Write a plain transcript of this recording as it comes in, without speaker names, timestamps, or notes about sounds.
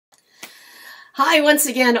Hi once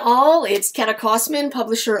again all, it's Kenna Kosman,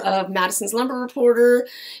 publisher of Madison's Lumber Reporter,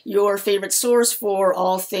 your favorite source for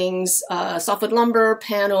all things softwood lumber,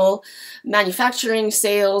 panel, manufacturing,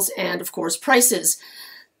 sales, and of course prices.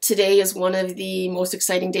 Today is one of the most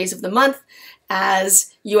exciting days of the month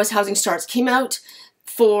as U.S. housing starts came out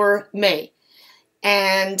for May.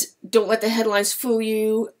 And don't let the headlines fool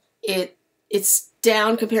you, it's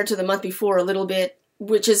down compared to the month before a little bit,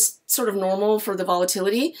 which is sort of normal for the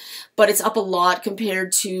volatility, but it's up a lot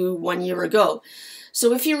compared to 1 year ago.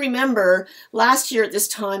 So if you remember, last year at this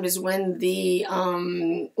time is when the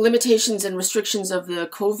limitations and restrictions of the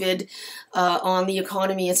COVID on the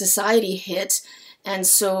economy and society hit. And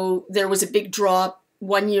so there was a big drop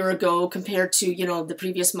 1 year ago compared to, the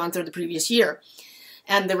previous month or the previous year.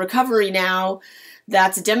 And the recovery now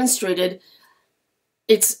that's demonstrated,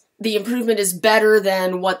 the improvement is better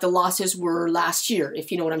than what the losses were last year,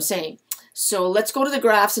 if you know what I'm saying. So let's go to the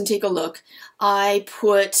graphs and take a look. I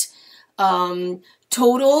put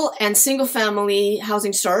total and single-family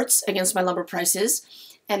housing starts against my lumber prices,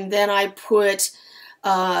 and then I put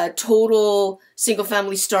total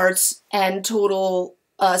single-family starts and total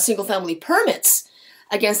single-family permits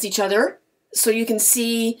against each other, so you can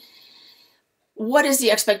see what is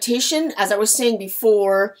the expectation. As I was saying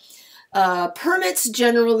before, permits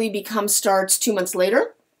generally become starts 2 months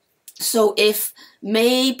later. So if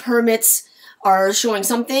May permits are showing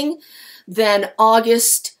something, then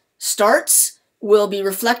August starts will be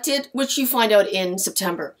reflected, which you find out in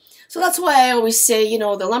September. So that's why I always say,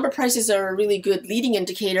 the lumber prices are a really good leading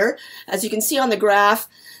indicator. As you can see on the graph,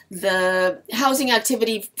 the housing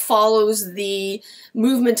activity follows the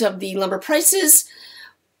movement of the lumber prices,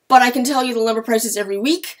 but I can tell you the lumber prices every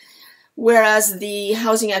week, whereas the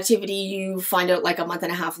housing activity you find out like a month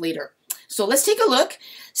and a half later. So let's take a look,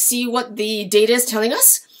 see what the data is telling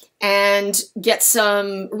us, and get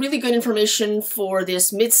some really good information for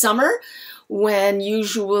this midsummer, when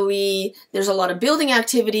usually there's a lot of building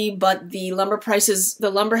activity, but the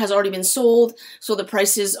lumber has already been sold, so the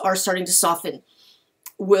prices are starting to soften.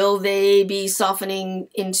 Will they be softening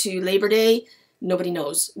into Labor Day? Nobody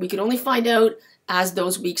knows. We can only find out as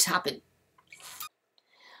those weeks happen.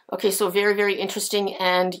 Okay, so very, very interesting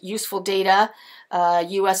and useful data.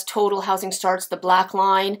 U.S. total housing starts, the black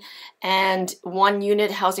line, and one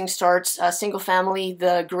unit housing starts, single family,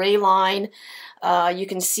 the gray line. You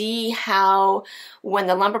can see how when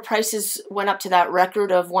the lumber prices went up to that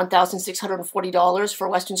record of $1,640 for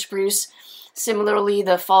Western spruce, similarly,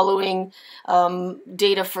 the following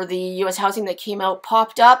data for the U.S. housing that came out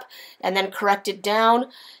popped up and then corrected down,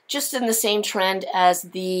 just in the same trend as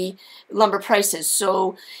the lumber prices.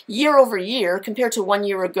 So year over year, compared to 1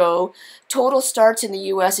 year ago, total starts in the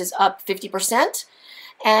U.S. is up 50%,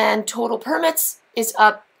 and total permits is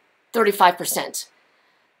up 35%.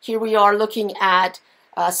 Here we are looking at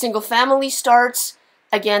single-family starts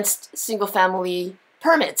against single-family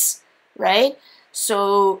permits, right?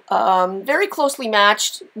 So very closely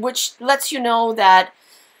matched, which lets you know that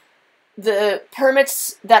the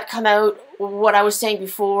permits that come out, what I was saying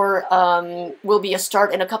before, will be a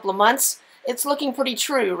start in a couple of months. It's looking pretty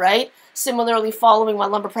true, right? Similarly, following my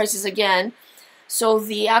lumber prices again. So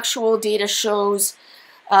the actual data shows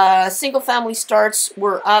single-family starts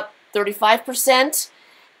were up 35%,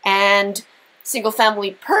 and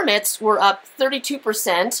single-family permits were up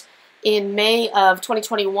 32% in May of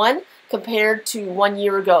 2021 compared to 1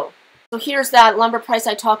 year ago. So here's that lumber price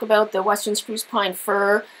I talk about, the Western spruce pine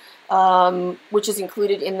fir, which is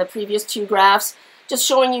included in the previous two graphs, just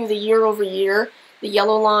showing you the year over year. The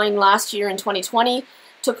yellow line last year in 2020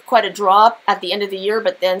 took quite a drop at the end of the year,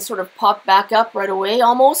 but then sort of popped back up right away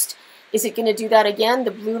almost. Is it going to do that again?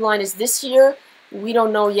 The blue line is this year. We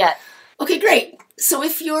don't know yet. Okay, great. So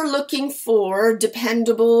if you're looking for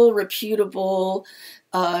dependable, reputable,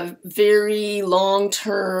 very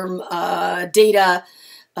long-term data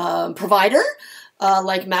provider,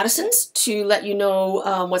 like Madison's, to let you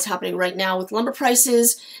know what's happening right now with lumber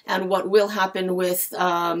prices and what will happen with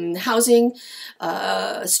housing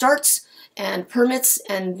starts and permits.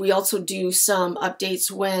 And we also do some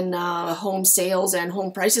updates when home sales and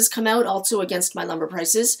home prices come out, also against my lumber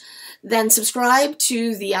prices. Then subscribe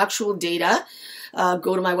to the actual data.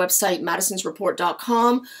 Go to my website,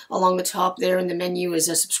 madisonsreport.com. Along the top there in the menu is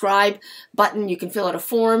a subscribe button. You can fill out a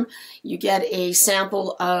form. You get a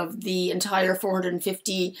sample of the entire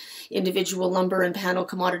 450 individual lumber and panel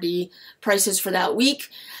commodity prices for that week,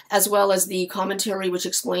 as well as the commentary which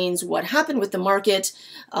explains what happened with the market.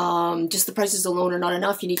 Just the prices alone are not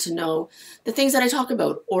enough. You need to know the things that I talk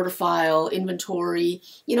about: order file, inventory,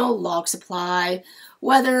 log supply,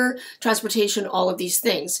 weather, transportation, all of these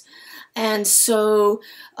things. And so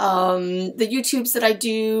the YouTubes that I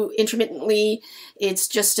do intermittently, it's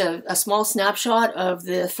just a small snapshot of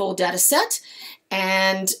the full data set.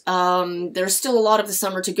 And there's still a lot of the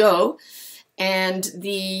summer to go. And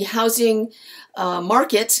the housing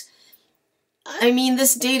market, I mean,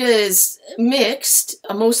 this data is mixed,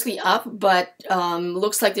 mostly up, but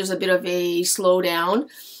looks like there's a bit of a slowdown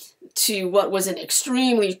to what was an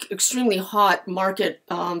extremely hot market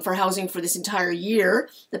for housing for this entire year,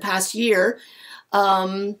 the past year,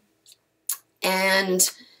 and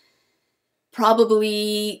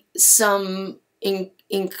probably some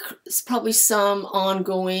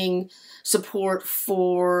ongoing support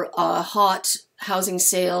for hot housing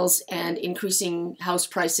sales and increasing house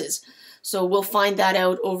prices. So we'll find that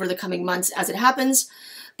out over the coming months as it happens.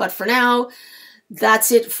 But for now,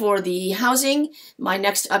 that's it for the housing. My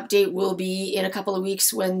next update will be in a couple of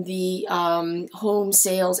weeks when the home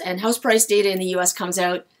sales and house price data in the US comes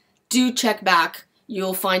out. Do check back.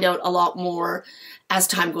 You'll find out a lot more as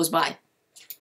time goes by.